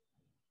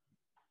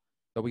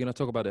But we're gonna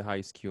talk about the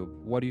Ice Cube.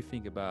 What do you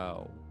think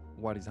about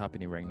what is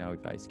happening right now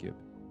with Ice Cube?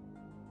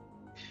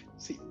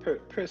 See,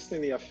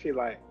 personally, I feel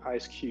like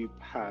Ice Cube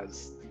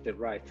has the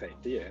right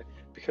idea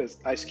because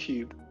Ice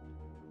Cube,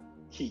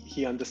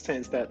 he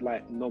understands that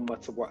like no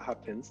matter what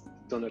happens,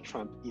 Donald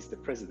Trump is the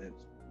president.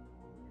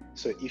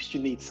 So if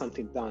you need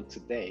something done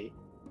today,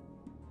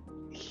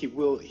 he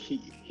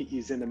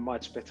is in a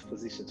much better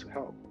position to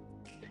help.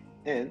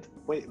 And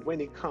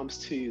when it comes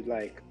to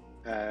like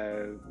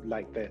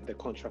the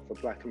contract for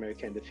Black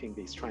America and the thing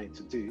that he's trying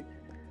to do,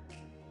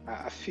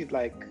 I feel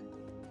like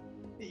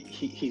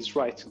he's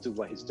right to do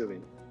what he's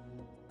doing.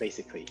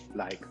 Basically,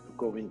 like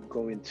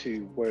going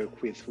to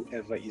work with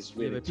whoever is Yeah,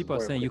 willing but to people are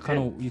work saying with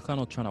him. you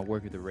cannot try to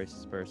work with a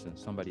racist person.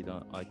 Somebody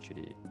don't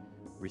actually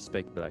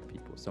respect black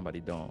people. Somebody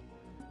don't,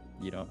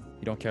 you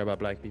don't care about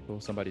black people.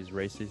 Somebody's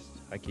racist.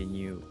 How can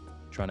you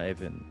trying to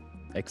even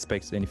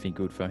expect anything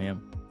good from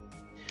him?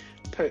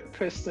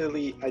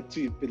 Personally, I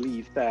do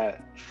believe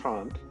that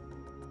Trump,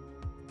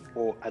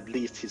 or at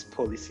least his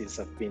policies,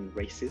 have been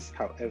racist.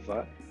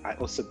 However, I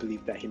also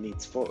believe that he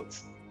needs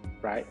votes,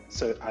 right?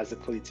 So as a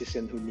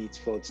politician who needs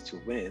votes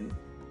to win,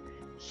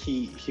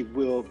 he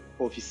will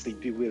obviously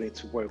be willing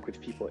to work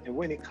with people. And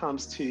when it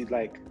comes to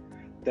like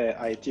the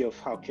idea of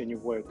how can you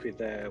work with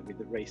the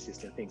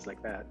racist and things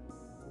like that,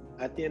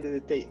 at the end of the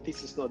day,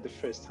 this is not the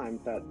first time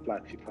that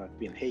Black people have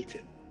been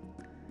hated,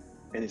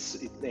 and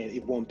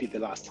it won't be the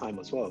last time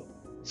as well.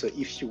 So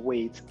if you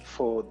wait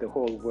for the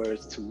whole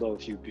world to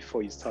love you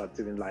before you start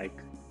doing like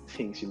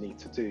things you need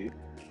to do,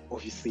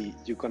 obviously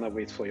you're gonna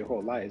wait for your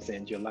whole lives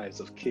and your lives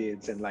of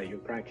kids and like your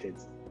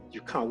grandkids.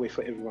 You can't wait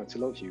for everyone to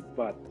love you.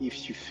 But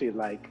if you feel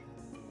like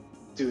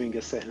doing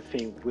a certain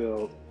thing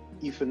will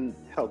even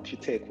help you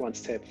take one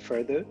step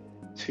further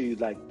to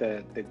like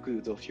the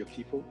good of your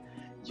people,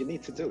 you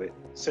need to do it.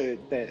 So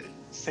they're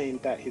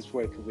saying that he's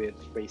working with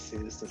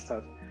racists and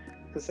stuff,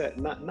 because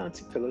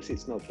Nancy Pelosi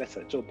is not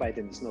better, Joe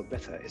Biden is not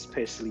better,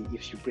 especially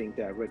if you bring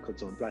their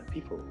records on black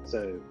people.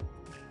 So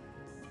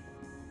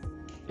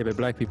Yeah, but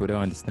black people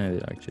don't understand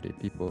it. Actually,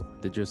 people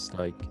they just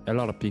like a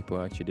lot of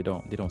people actually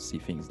they don't see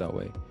things that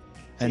way.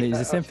 And see, it's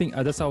the same thing.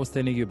 That's what I was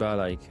telling you about.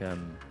 Like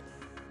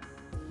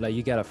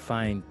you gotta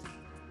find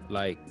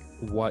like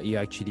what you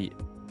actually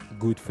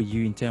good for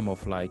you in terms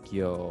of like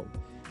your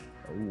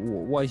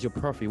what is your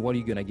profit? What are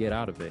you gonna get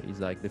out of it? It's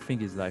like the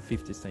thing is like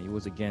 50 Cent. He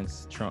was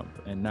against Trump,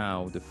 and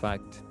now the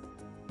fact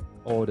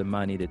all the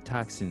money, the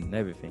taxing, and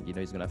everything,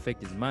 it's gonna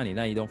affect his money.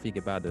 Now you don't think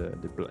about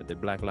the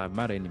Black Lives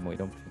Matter anymore. You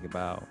don't think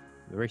about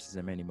the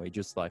racism anymore. You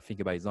just like think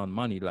about his own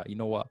money. Like, you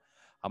know what?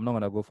 I'm not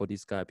gonna go for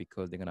this guy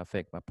because they're gonna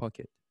affect my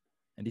pocket.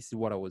 And this is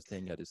what I was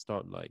saying at the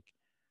start. Like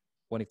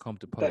when it comes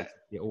to that politics,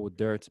 they're all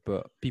dirt,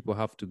 but people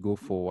have to go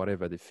for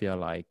whatever they feel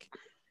like,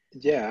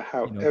 yeah,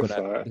 gonna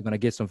however, they're gonna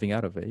get something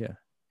out of it. Yeah.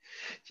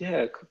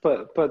 yeah,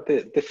 but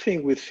the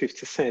thing with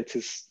 50 Cent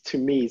is, to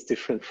me, is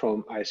different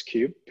from Ice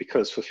Cube,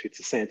 because for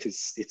 50 Cent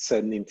it's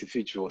an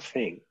individual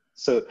thing.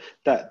 So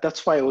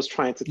that's why I was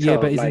trying to Yeah,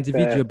 tell but it's like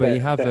individual, but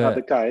the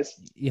other guys.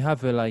 you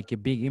have a like a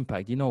big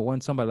impact.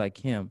 When somebody like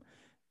him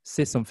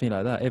says something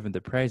like that, even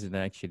the president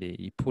actually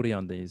he put it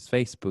on his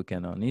Facebook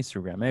and on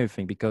Instagram,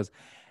 everything, because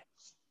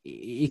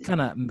it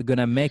kind of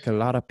gonna make a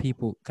lot of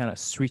people kind of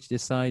switch the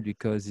side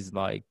because it's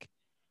like,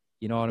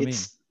 you know what I mean?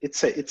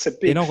 It's a They're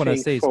big not gonna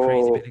thing say it's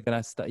crazy, but for they're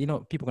gonna start.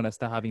 People gonna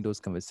start having those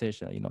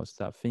conversations.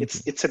 Start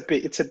thinking.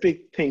 it's a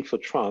big thing for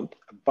Trump,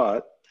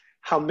 but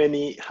how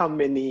many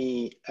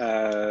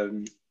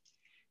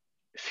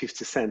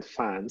 50 Cent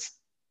fans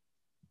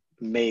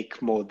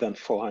make more than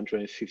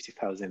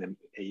 450,000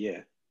 a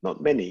year?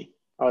 Not many,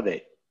 are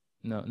they?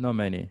 No, not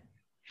many,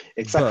 but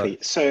Exactly.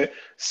 So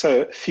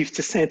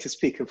 50 Cent is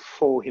speaking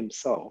for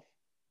himself.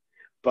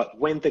 But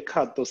when they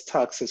cut those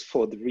taxes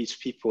for the rich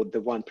people, the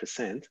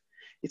 1%,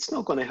 it's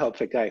not going to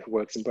help a guy who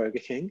works in Burger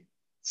King.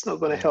 It's not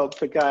going to yeah.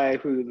 help a guy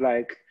who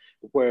like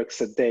works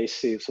a day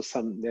shift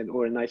or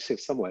or a night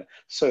shift somewhere.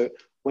 So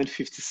when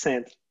 50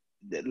 Cent,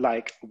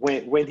 like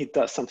when he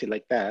does something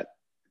like that,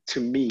 to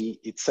me,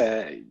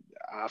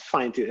 I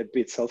find it a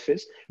bit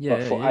selfish. Yeah, But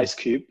yeah, it is.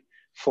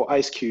 For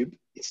Ice Cube,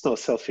 it's not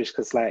selfish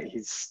because like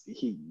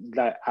he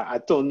like I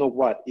don't know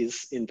what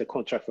is in the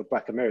contract for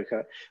Black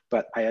America,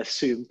 but I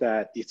assume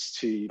that it's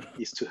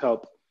to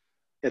help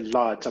a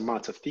large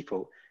amount of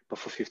people. But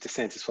for 50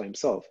 Cent, it's for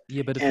himself,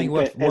 Yeah, but the thing,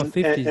 and the what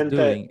 50 is and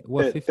doing,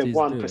 what the 50 is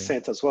doing,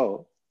 1% as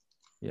well.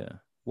 yeah,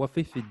 what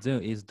 50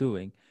 is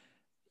doing.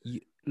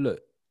 You look,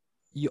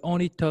 you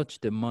only touch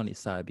the money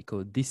side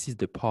because this is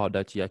the part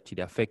that you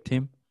actually affect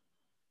him.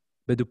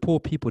 But the poor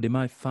people, they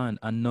might find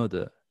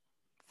another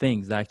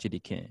things that actually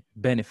can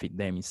benefit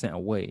them in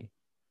certain way.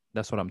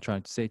 That's what I'm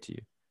trying to say to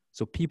you.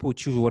 So people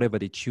choose whatever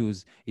they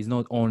choose is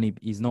not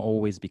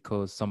always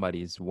because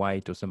somebody is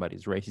white or somebody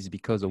is racist. It's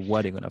because of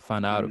what they're gonna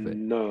find out of it.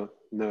 No.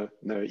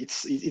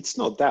 It's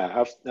not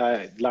that.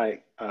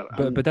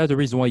 But that's the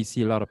reason why you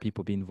see a lot of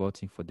people been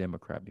voting for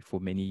Democrat for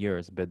many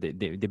years. But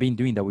they've been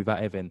doing that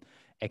without even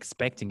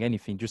expecting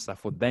anything. Just like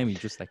for them, it's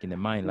just like in the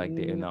mind, like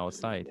they're on Mm, our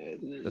side.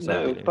 That's what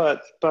I no, believe.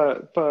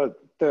 but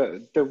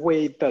the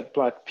way that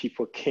Black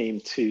people came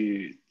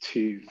to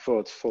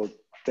vote for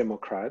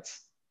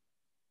Democrats,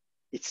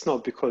 it's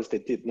not because they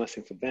did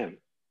nothing for them.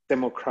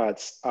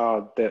 Democrats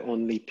are the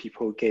only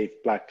people who gave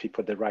Black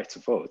people the right to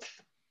vote.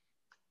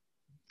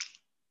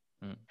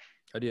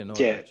 I didn't know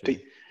Yeah, that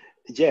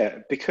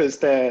actually. because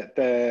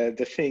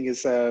the thing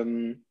is,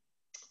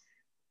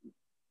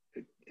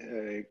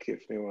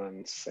 give me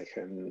 1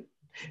 second.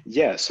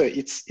 Yeah, so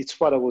it's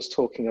what I was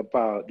talking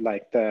about,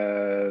 like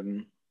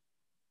the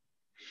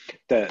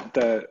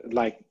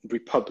like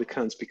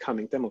Republicans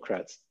becoming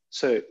Democrats.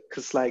 So,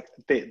 because like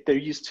there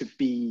used to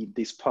be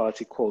this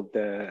party called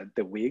the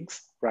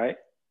Whigs, right?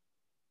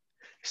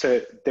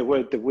 So there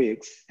were the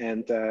Whigs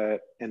and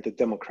the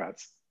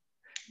Democrats.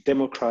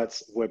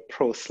 Democrats were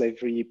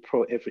pro-slavery,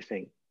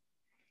 pro-everything.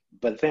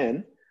 But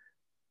then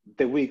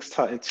the Whigs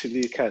started to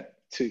look at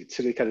the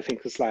thing,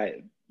 because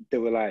like they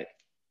were like,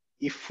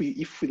 if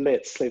we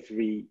let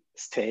slavery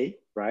stay,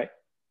 right?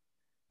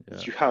 Yeah.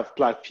 You have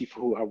Black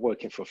people who are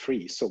working for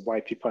free. So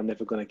white people are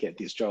never going to get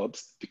these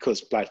jobs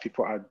because Black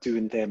people are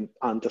doing them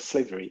under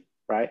slavery,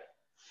 right?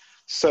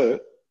 So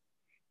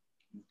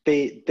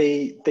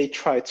they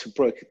try to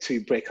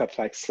break up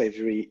like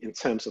slavery in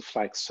terms of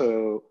like,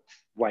 so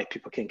white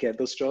people can get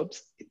those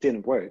jobs. It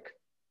didn't work.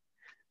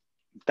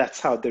 That's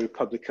how the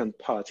Republican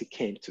Party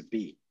came to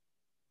be.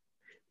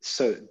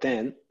 So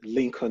then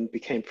Lincoln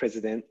became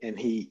president, and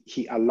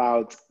he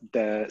allowed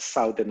the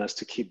Southerners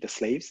to keep the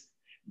slaves,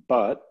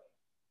 but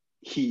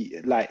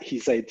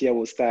his idea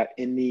was that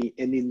any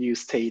new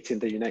state in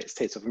the United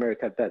States of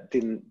America that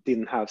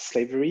didn't have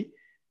slavery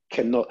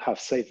cannot have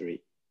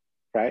slavery,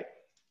 right?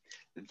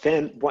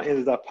 Then what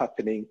ended up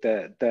happening,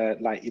 the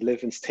like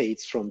 11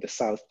 states from the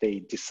South, they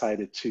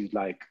decided to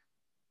like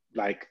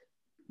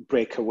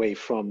break away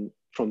from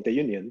the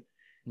Union.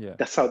 Yeah.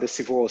 That's how the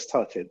Civil War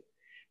started.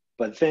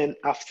 But then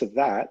after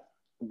that,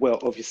 well,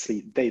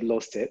 obviously they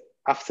lost it.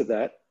 After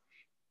that,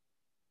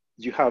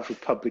 you have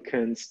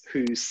Republicans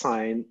who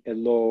signed a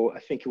law, I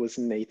think it was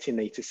in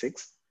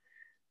 1886,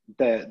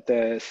 the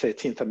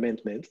 13th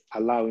Amendment,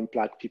 allowing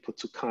Black people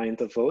to kind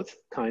of vote,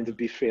 kind of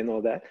be free and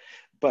all that.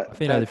 But I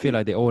think they feel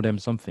like they owe them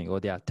something, or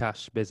they're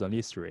attached based on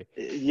history.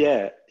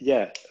 Yeah.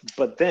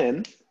 But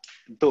then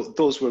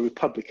those were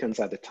Republicans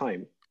at the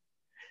time.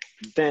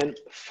 Then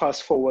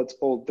fast forward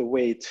all the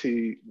way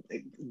to,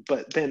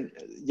 but then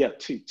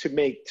to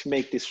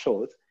make this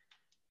short,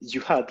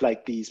 you had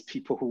like these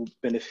people who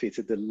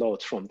benefited a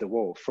lot from the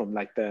war, from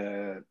like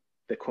the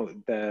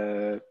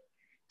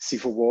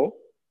Civil War.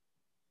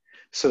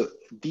 So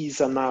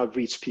these are now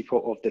rich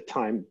people of the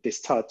time. They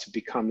start to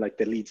become like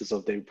the leaders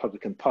of the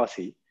Republican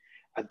Party.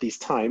 At this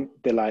time,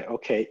 they're like,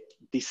 okay,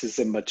 this is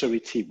a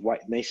majority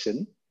white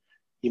nation.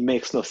 It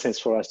makes no sense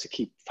for us to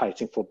keep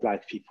fighting for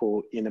Black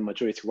people in a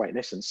majority white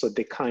nation. So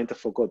they kind of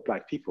forgot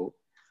Black people.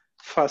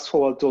 Fast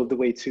forward all the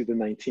way to the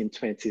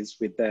 1920s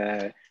with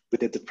the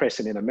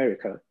Depression in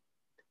America.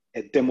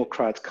 A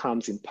Democrat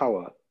comes in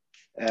power.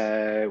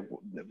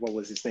 What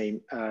was his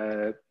name?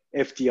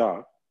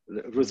 FDR,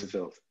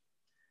 Roosevelt.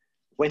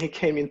 When he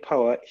came in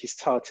power, he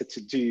started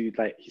to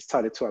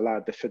allow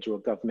the federal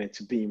government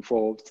to be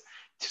involved,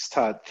 to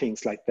start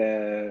things like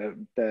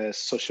the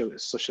social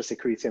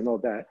security and all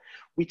that,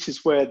 which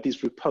is where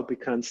these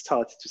Republicans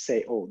started to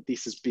say, oh,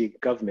 this is big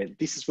government.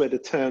 This is where the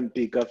term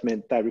big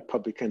government that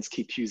Republicans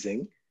keep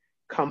using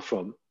come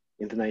from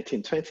in the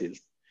 1920s.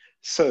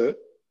 So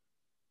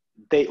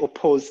they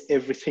oppose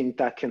everything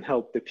that can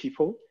help the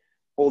people,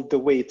 all the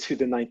way to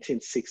the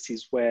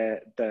 1960s,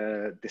 where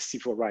the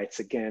civil rights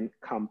again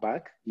come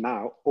back.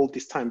 Now, all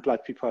this time,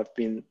 Black people have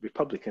been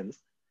Republicans.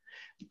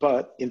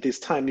 But in this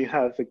time, you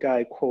have a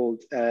guy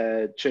called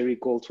Jerry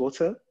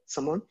Goldwater,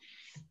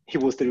 he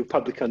was the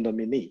Republican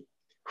nominee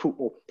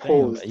who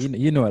opposed. Damn,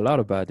 you know a lot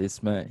about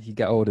this, man. He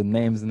got all the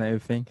names and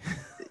everything.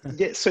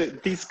 Yeah, so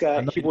this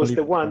guy, he was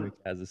the one.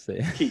 As I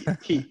say,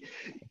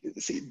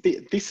 see,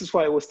 this is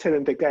why I was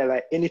telling the guy,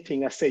 like,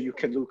 anything I say, you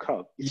can look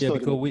up. It's not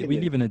because we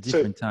live in a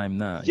different time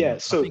now. Yeah, I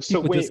think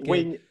people just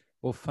get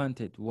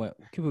offended when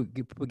people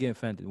get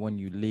offended when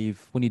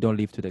you don't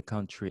live to the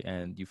country,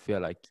 and they feel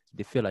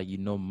like you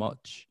know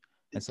much,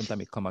 and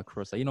sometimes it come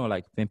across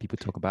like when people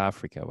talk about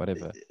Africa,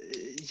 whatever.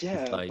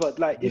 Yeah, like, but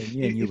like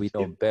me and you, we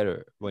know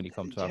better when it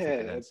comes to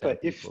Africa than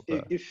but people.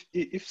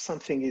 If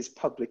something is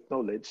public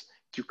knowledge,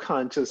 you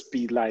can't just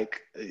be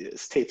like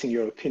stating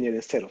your opinion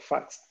instead of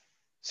facts.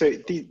 So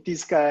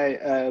this guy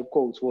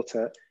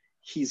Goldwater,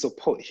 he's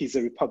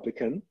a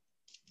Republican.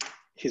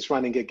 He's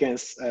running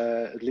against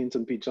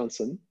Lyndon B.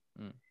 Johnson.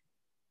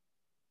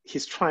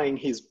 He's trying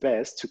his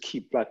best to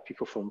keep Black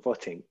people from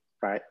voting,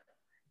 right?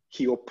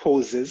 He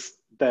opposes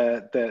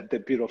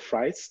the Bill of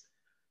Rights,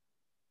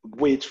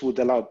 which would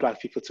allow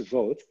Black people to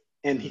vote.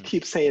 And he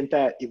keeps saying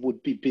that it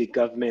would be big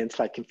government,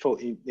 like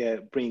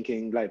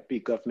bringing like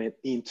big government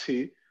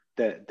into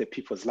the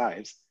people's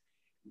lives.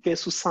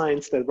 Guess who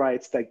signs the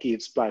rights that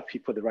gives Black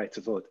people the right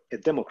to vote? A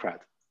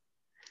Democrat.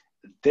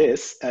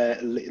 This,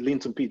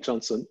 Lyndon B.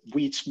 Johnson,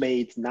 which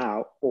made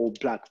now all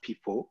Black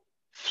people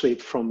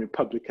flip from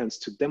Republicans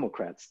to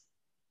Democrats.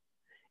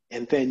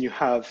 And then you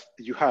have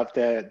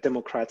the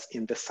Democrats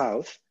in the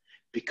South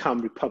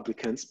become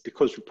Republicans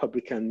because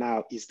Republican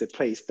now is the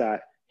place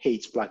that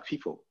hates Black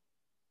people.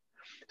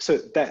 So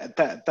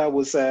that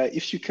was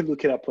if you can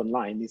look it up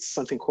online, it's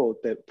something called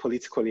the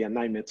political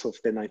alignment of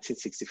the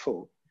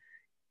 1964.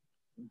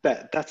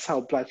 That's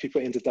how Black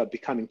people ended up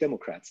becoming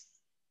Democrats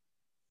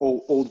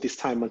all this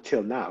time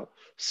until now.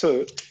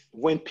 So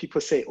when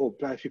people say, oh,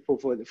 Black people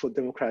vote for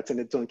Democrats and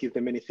they don't give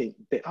them anything,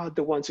 they are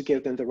the ones who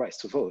gave them the rights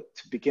to vote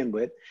to begin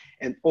with.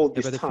 And all Yeah,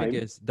 this but the thing time,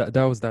 is that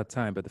was that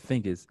time. But the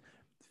thing is,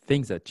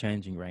 things are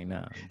changing right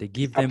now. They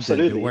give them the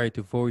absolutely, right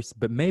to voice,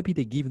 but maybe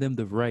they give them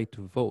the right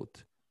to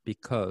vote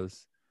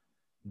because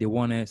they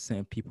want to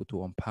send people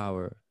to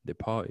empower the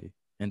party,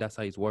 and that's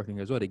how it's working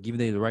as well. They give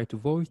them the right to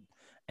vote,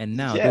 and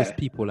now those yeah,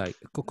 people, like,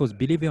 because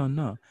believe it or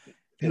not,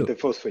 and look, they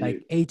vote for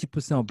like you.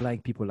 80% of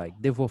Black people, like,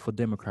 they vote for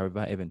Democrat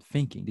without even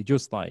thinking. They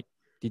just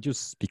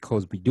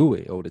because we do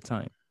it all the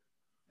time.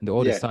 And the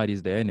other Yeah. side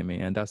is the enemy,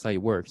 and that's how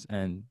it works.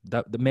 And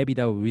maybe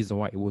that was the reason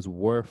why it was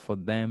worth for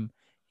them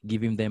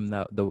giving them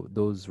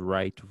those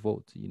right to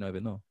vote. You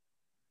never know.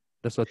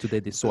 That's why today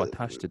they're so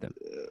attached to them.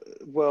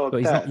 Well, So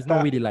it's not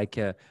that really like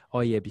oh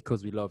yeah,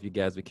 because we love you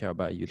guys, we care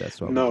about you.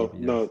 That's why we no, give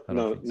you that. no, I don't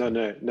no, think no, so.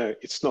 no, no.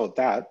 It's not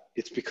that.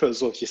 It's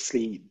because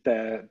obviously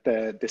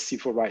the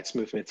civil rights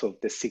movement of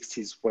the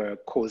 60s were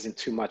causing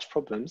too much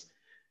problems.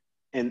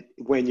 And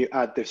when you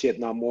add the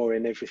Vietnam War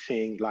and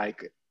everything,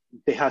 like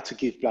they had to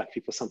give Black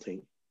people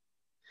something.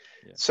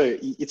 Yeah. So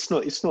it's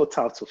not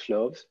out of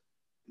love.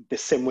 The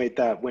same way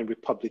that when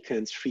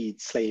Republicans freed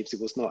slaves,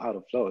 it was not out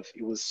of love.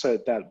 It was so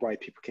that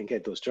white people can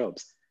get those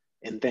jobs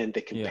and then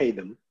they can Yeah. pay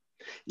them.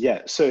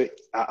 Yeah. So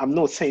I'm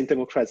not saying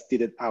Democrats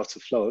did it out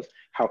of love.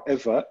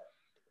 However,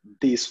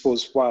 this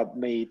was what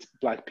made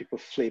Black people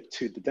flip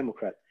to the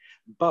Democrat.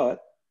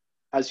 But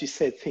as you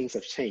said, things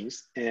have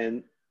changed.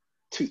 And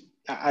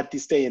at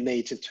this day and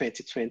age in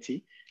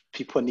 2020,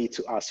 people need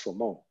to ask for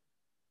more.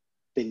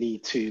 They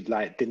need to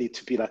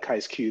be like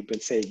Ice Cube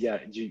and say, yeah,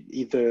 you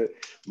either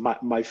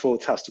my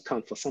vote has to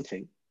count for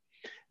something.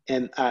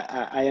 And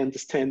I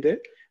understand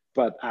it,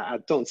 but I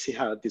don't see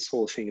how this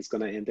whole thing is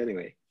going to end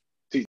anyway.